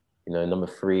number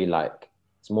three, like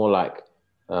it's more like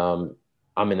I'm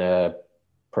in a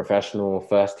professional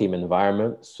first team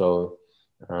environment, so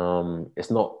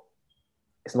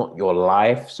it's not your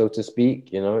life, so to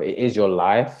speak. It is your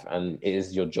life and it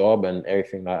is your job and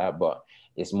everything like that, but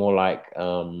it's more like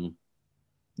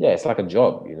yeah, it's like a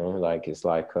job, like it's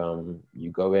like you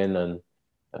go in and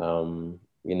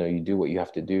you do what you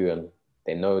have to do, and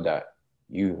they know that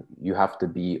you have to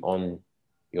be on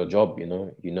your job.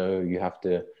 You have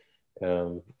to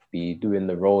be doing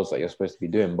the roles that you're supposed to be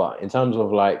doing. But in terms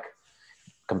of like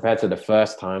compared to the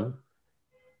first time,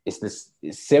 it's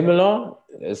similar,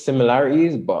 there's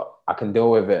similarities, but I can deal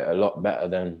with it a lot better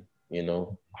than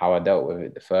how I dealt with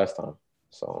it the first time.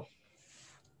 So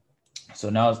So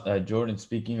now, Jordan,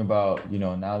 speaking about,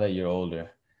 now that you're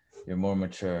older, you're more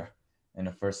mature in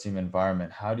a first team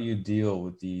environment, how do you deal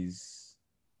with these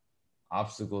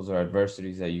obstacles or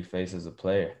adversities that you face as a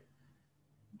player?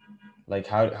 Like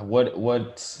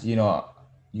what,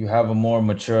 you have a more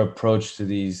mature approach to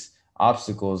these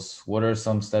obstacles. What are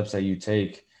some steps that you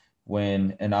take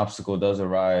when an obstacle does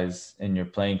arise in your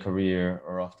playing career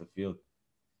or off the field?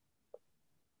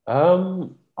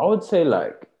 I would say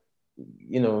like,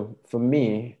 for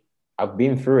me, I've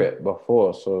been through it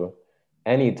before. So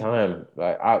anytime,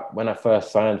 like when I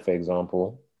first signed, for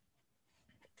example,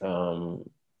 um,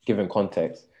 given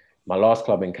context, my last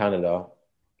club in Canada,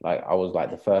 like I was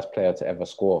like the first player to ever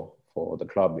score for the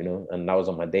club, and that was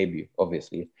on my debut,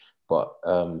 obviously. But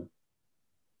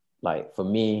like for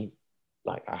me,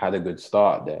 like I had a good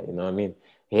start there, you know what I mean?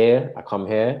 Here, I come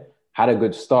here, had a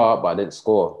good start, but I didn't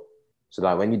score. So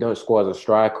like when you don't score as a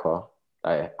striker,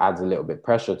 like it adds a little bit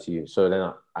pressure to you. So then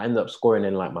I ended up scoring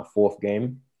in like my fourth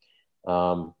game.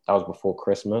 That was before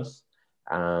Christmas,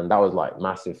 and that was like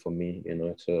massive for me,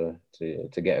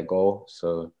 to get a goal.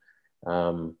 So,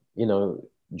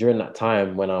 during that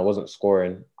time when I wasn't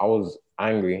scoring, I was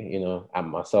angry, at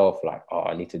myself, like, oh,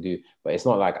 I need to do. But it's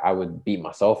not like I would beat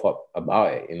myself up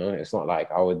about it, It's not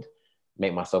like I would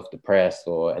make myself depressed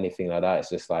or anything like that. It's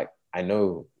just like I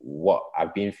know what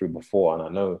I've been through before, and I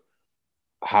know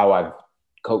how I've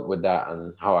coped with that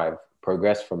and how I've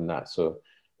progressed from that. So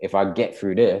if I get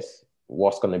through this,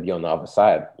 what's going to be on the other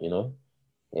side?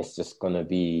 It's just going to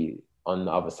be on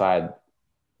the other side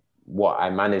what I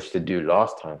managed to do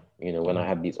last time, when I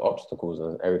had these obstacles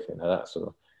and everything like that.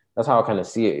 So that's how I kind of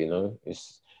see it,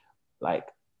 It's like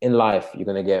in life, you're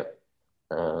going to get,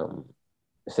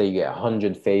 say you get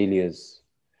 100 failures,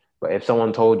 but if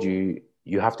someone told you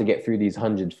you have to get through these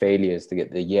 100 failures to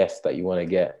get the yes that you want to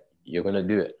get, you're going to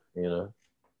do it.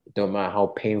 It don't matter how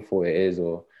painful it is,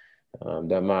 or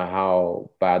don't matter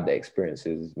how bad the experience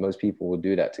is. Most people will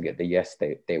do that to get the yes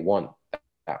they want.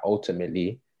 That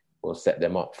ultimately will set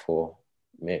them up for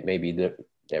maybe the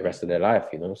rest of their life.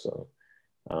 So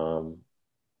um,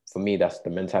 for me, that's the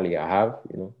mentality I have.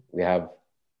 We have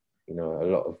a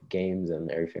lot of games and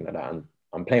everything like that, and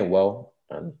I'm playing well,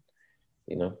 and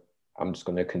you know I'm just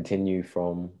gonna continue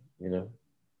from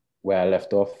where I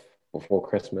left off before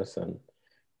Christmas and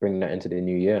bring that into the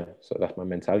new year. So that's my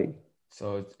mentality.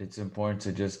 So it's important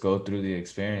to just go through the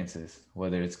experiences,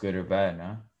 whether it's good or bad,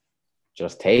 huh?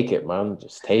 Just take it, man.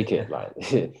 Just take it, like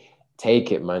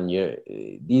take it, man.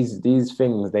 These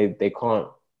things they can't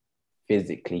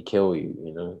physically kill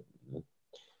you.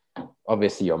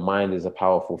 Obviously your mind is a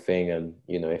powerful thing, and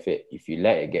if you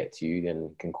let it get to you, then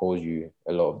it can cause you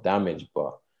a lot of damage.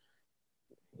 But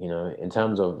in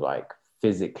terms of like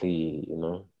physically,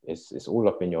 it's all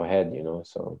up in your head.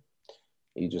 So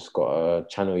you just gotta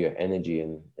channel your energy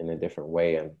in a different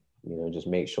way, and just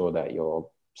make sure that you're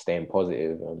staying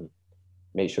positive and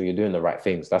make sure you're doing the right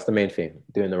things. That's the main thing,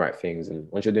 doing the right things. And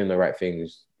once you're doing the right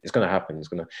things, it's gonna happen.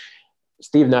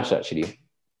 Steve Nash, actually,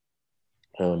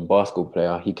 basketball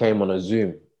player, he came on a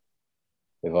Zoom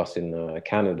with us in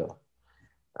Canada,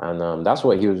 and that's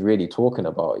what he was really talking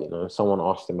about. Someone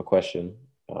asked him a question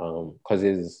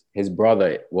because his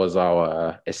brother was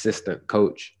our assistant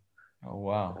coach. Oh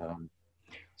wow. Um,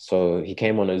 So he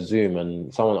came on a Zoom,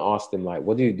 and someone asked him like,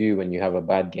 "What do you do when you have a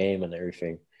bad game and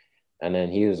everything?" And then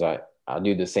he was like, "I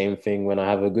do the same thing when I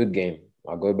have a good game."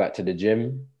 I go back to the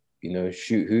gym,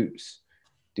 shoot hoops,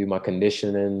 do my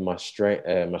conditioning, my strength,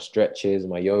 my stretches,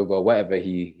 my yoga, whatever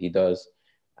he does.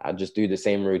 I just do the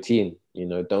same routine.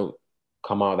 Don't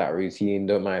come out of that routine.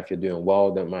 Don't matter if you're doing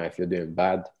well. Don't matter if you're doing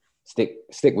bad. Stick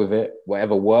with it.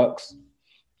 Whatever works,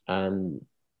 and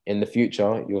in the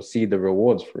future you'll see the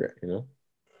rewards for it.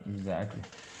 Exactly.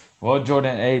 Well,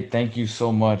 Jordan, hey, thank you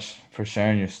so much for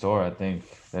sharing your story. I think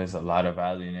there's a lot of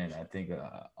value in it. I think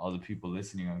all the people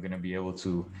listening are going to be able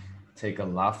to take a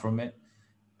lot from it.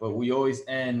 But we always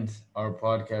end our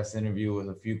podcast interview with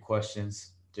a few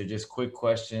questions. They're just quick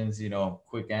questions,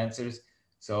 quick answers.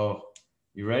 So,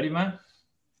 you ready, man?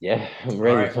 Yeah, I'm All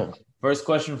ready. right. First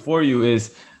question for you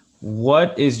is,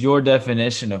 what is your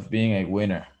definition of being a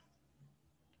winner?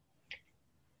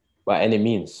 By any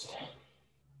means,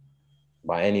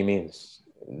 by any means.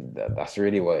 That's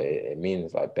really what it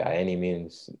means. Like, by any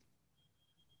means.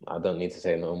 I don't need to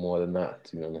say no more than that,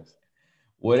 to be honest.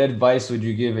 What advice would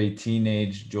you give a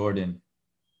teenage Jordan?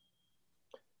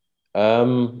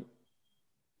 Um,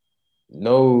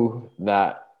 know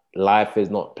that life is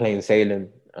not plain sailing,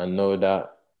 and know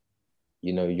that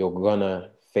you're gonna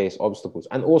face obstacles,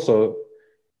 and also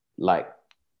like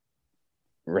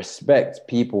respect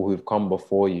people who've come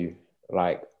before you.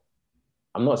 Like,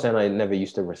 I'm not saying I never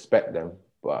used to respect them,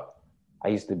 but I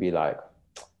used to be like,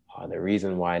 oh, the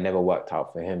reason why I never worked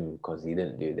out for him because he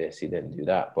didn't do this, he didn't do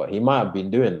that, but he might have been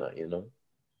doing that.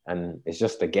 And it's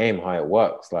just the game, how it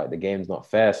works. Like, the game's not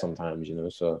fair sometimes.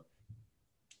 So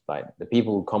like, the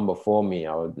people who come before me,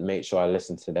 I would make sure I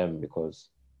listen to them, because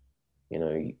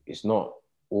it's not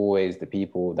always the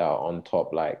people that are on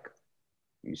top, like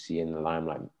you see in the line,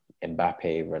 like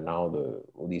Mbappe, Ronaldo,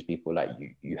 all these people. Like,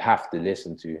 you have to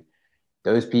listen to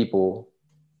those people.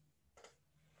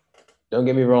 Don't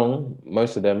get me wrong,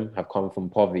 most of them have come from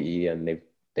poverty, and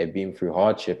they've been through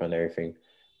hardship and everything.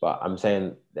 But I'm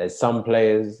saying there's some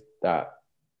players that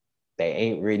they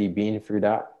ain't really been through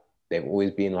that. They've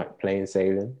always been like plain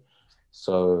sailing.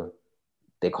 So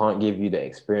they can't give you the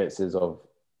experiences of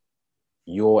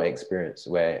your experience,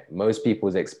 where most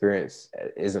people's experience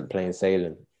isn't plain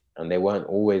sailing, and they weren't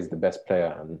always the best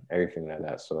player and everything like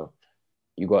that. So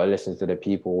you got to listen to the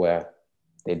people where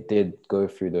they did go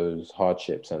through those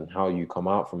hardships and how you come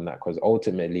out from that, because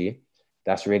ultimately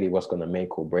that's really what's going to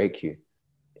make or break you.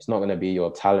 It's not going to be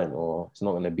your talent, or it's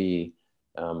not going to be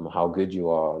how good you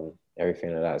are and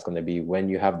everything like that. It's going to be when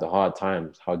you have the hard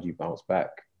times, how do you bounce back,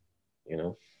 you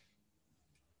know?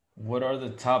 What are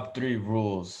the top three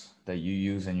rules that you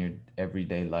use in your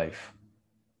everyday life?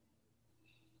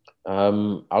 I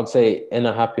would say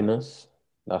inner happiness.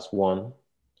 That's one.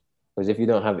 Because if you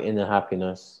don't have inner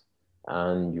happiness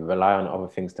and you rely on other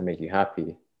things to make you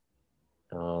happy,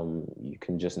 you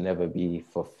can just never be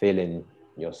fulfilling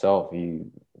yourself.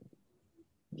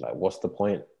 Like, what's the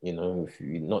point? If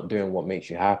you're not doing what makes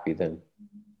you happy, then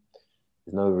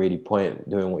there's no really point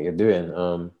doing what you're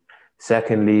doing.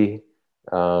 Secondly,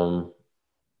 um,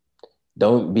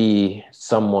 don't be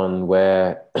someone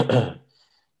where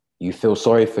you feel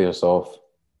sorry for yourself.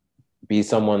 Be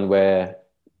someone where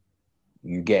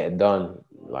you get it done.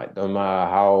 Like, no matter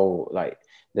how, like,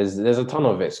 there's a ton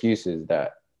of excuses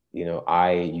that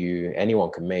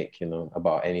anyone can make,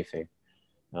 about anything.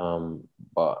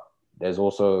 But there's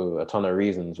also a ton of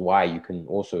reasons why you can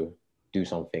also do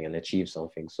something and achieve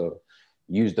something. So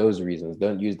use those reasons.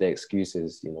 Don't use the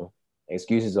excuses.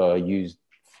 Excuses are used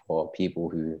for people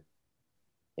who,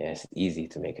 yeah, it's easy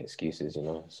to make excuses.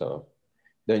 So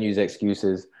don't use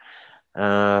excuses.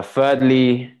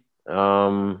 Thirdly,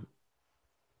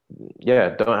 yeah,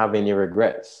 don't have any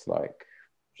regrets. Like,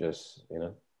 just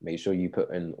make sure you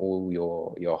put in all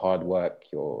your hard work,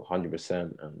 your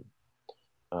 100%. And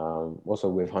also,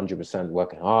 with 100%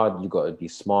 working hard, you got to be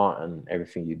smart and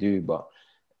everything you do, but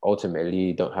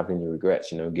ultimately don't have any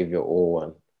regrets. Give your all,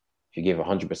 and if you give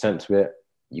 100% to it,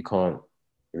 you can't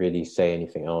really say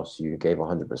anything else. You gave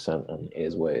 100%, and it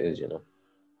is what it is.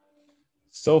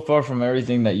 So far from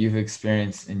everything that you've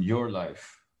experienced in your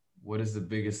life, what is the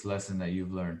biggest lesson that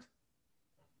you've learned?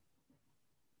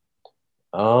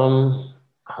 I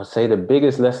would say the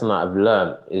biggest lesson that I've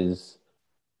learned is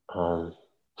um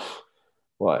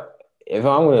what if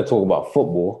I'm going to talk about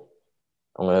football,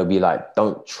 I'm going to be like,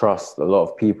 don't trust a lot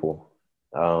of people.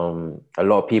 A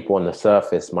lot of people on the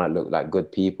surface might look like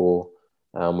good people.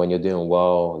 When you're doing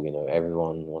well,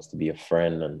 everyone wants to be a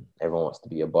friend and everyone wants to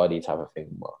be a buddy type of thing.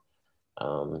 But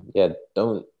yeah,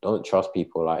 don't trust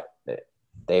people. Like,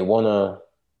 they wanna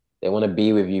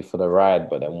be with you for the ride,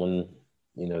 but then when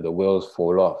the wheels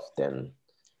fall off, then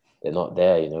they're not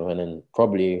there. And then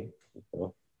probably,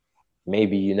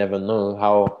 maybe you never know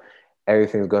how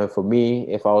everything's going for me.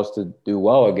 If I was to do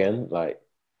well again, like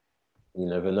you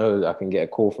never know, I can get a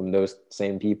call from those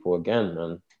same people again.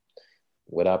 And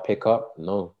would I pick up?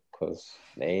 No, because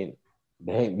they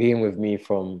ain't being with me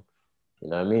from, you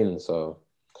know what I mean? So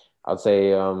I'd say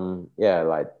yeah,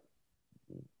 like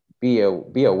be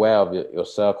aware of your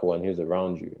circle and who's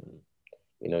around you.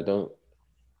 You know,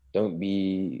 don't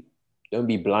be don't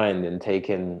be blind and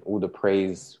taking all the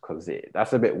praise, because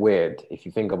that's a bit weird if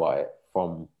you think about it.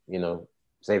 From, you know,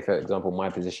 say for example my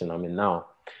position I'm in now,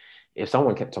 if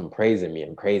someone kept on praising me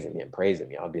and praising me and praising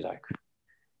me, I'd be like,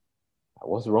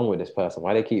 what's wrong with this person?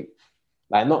 Why they keep,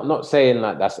 like, not saying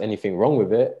that that's anything wrong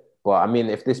with it, but I mean,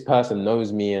 if this person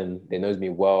knows me and they knows me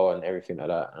well and everything like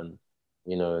that, and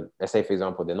you know, let's say for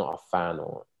example they're not a fan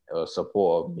or a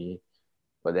supporter of me,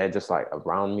 but they're just like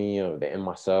around me or they're in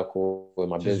my circle in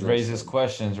my Just business, raises and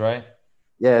questions, right?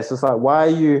 yeah, it's just like, why are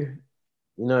you,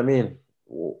 you know what I mean?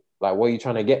 Like, what are you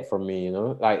trying to get from me? You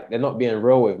know, like they're not being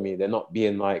real with me. They're not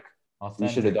being like, you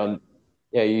should have Authentic. done,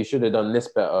 yeah, you should have done this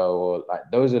better, or like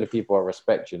those are the people I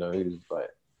respect. You know, who's like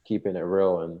keeping it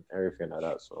real and everything like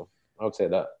that. So I would say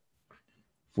that.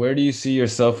 Where do you see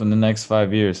yourself in the next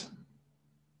 5 years?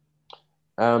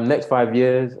 Next 5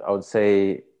 years, I would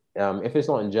say, if it's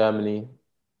not in Germany,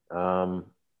 um,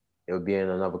 it would be in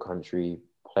another country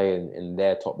playing in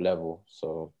their top level.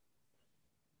 So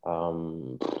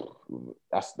um,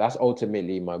 that's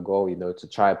ultimately my goal, you know, to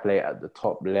try play at the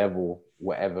top level,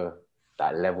 whatever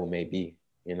that level may be.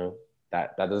 You know,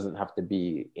 that doesn't have to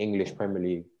be English Premier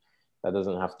League, that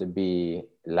doesn't have to be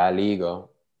La Liga,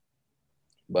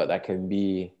 but that can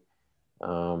be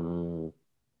um,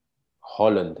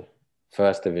 Holland,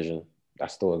 first division.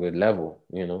 That's still a good level,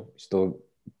 you know. Still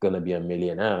gonna be a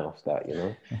millionaire off that, you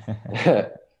know.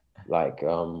 Like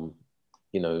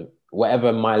you know,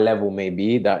 whatever my level may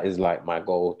be, that is like my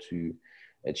goal to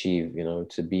achieve, you know,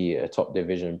 to be a top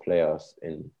division player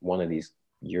in one of these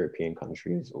European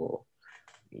countries, or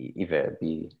either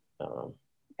be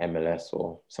MLS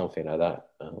or something like that.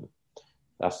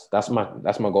 That's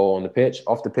my goal on the pitch.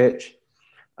 Off the pitch,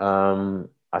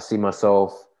 I see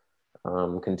myself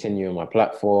continuing my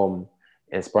platform,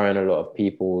 inspiring a lot of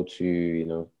people to, you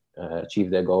know,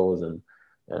 achieve their goals, and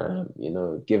you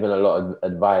know, giving a lot of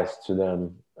advice to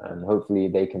them, and hopefully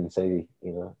they can say,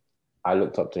 you know, I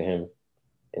looked up to him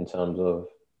in terms of,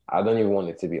 I don't even want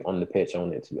it to be on the pitch, I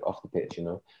want it to be off the pitch, you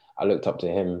know. I looked up to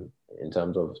him in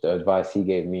terms of the advice he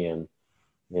gave me, and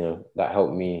you know, that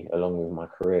helped me along with my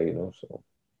career, you know. So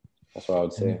that's what I would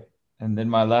and say. and then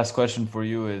my last question for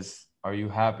you is, are you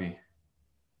happy?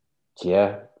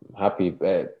 Yeah, I'm happy.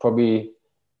 Probably,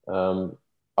 I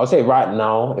would say right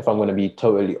now, if I'm going to be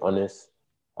totally honest,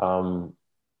 um,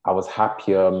 I was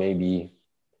happier maybe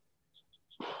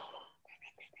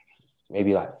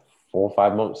like 4 or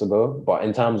 5 months ago. But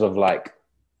in terms of like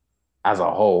as a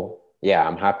whole, yeah,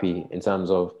 I'm happy in terms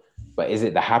of. But is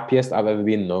it the happiest I've ever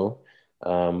been? No.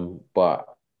 But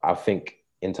I think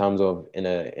in terms of in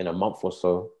a month or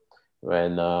so,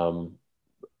 when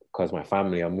because my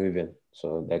family are moving,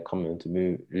 so they're coming to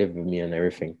move live with me and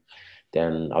everything,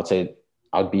 then I'd say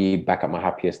I'd be back at my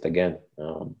happiest again.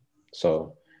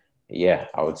 So yeah,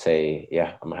 I would say,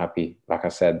 yeah, I'm happy. Like I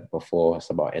said before, it's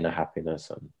about inner happiness,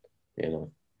 and you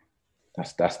know,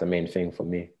 that's the main thing for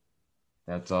me.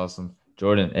 That's awesome.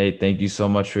 Jordan, hey, thank you so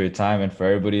much for your time. And for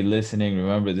everybody listening,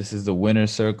 remember this is the Winner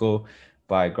Circle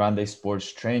by Grande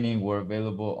Sports Training. We're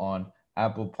available on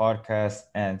Apple Podcasts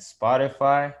and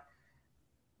Spotify.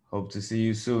 Hope to see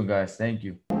you soon, guys. Thank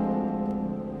you.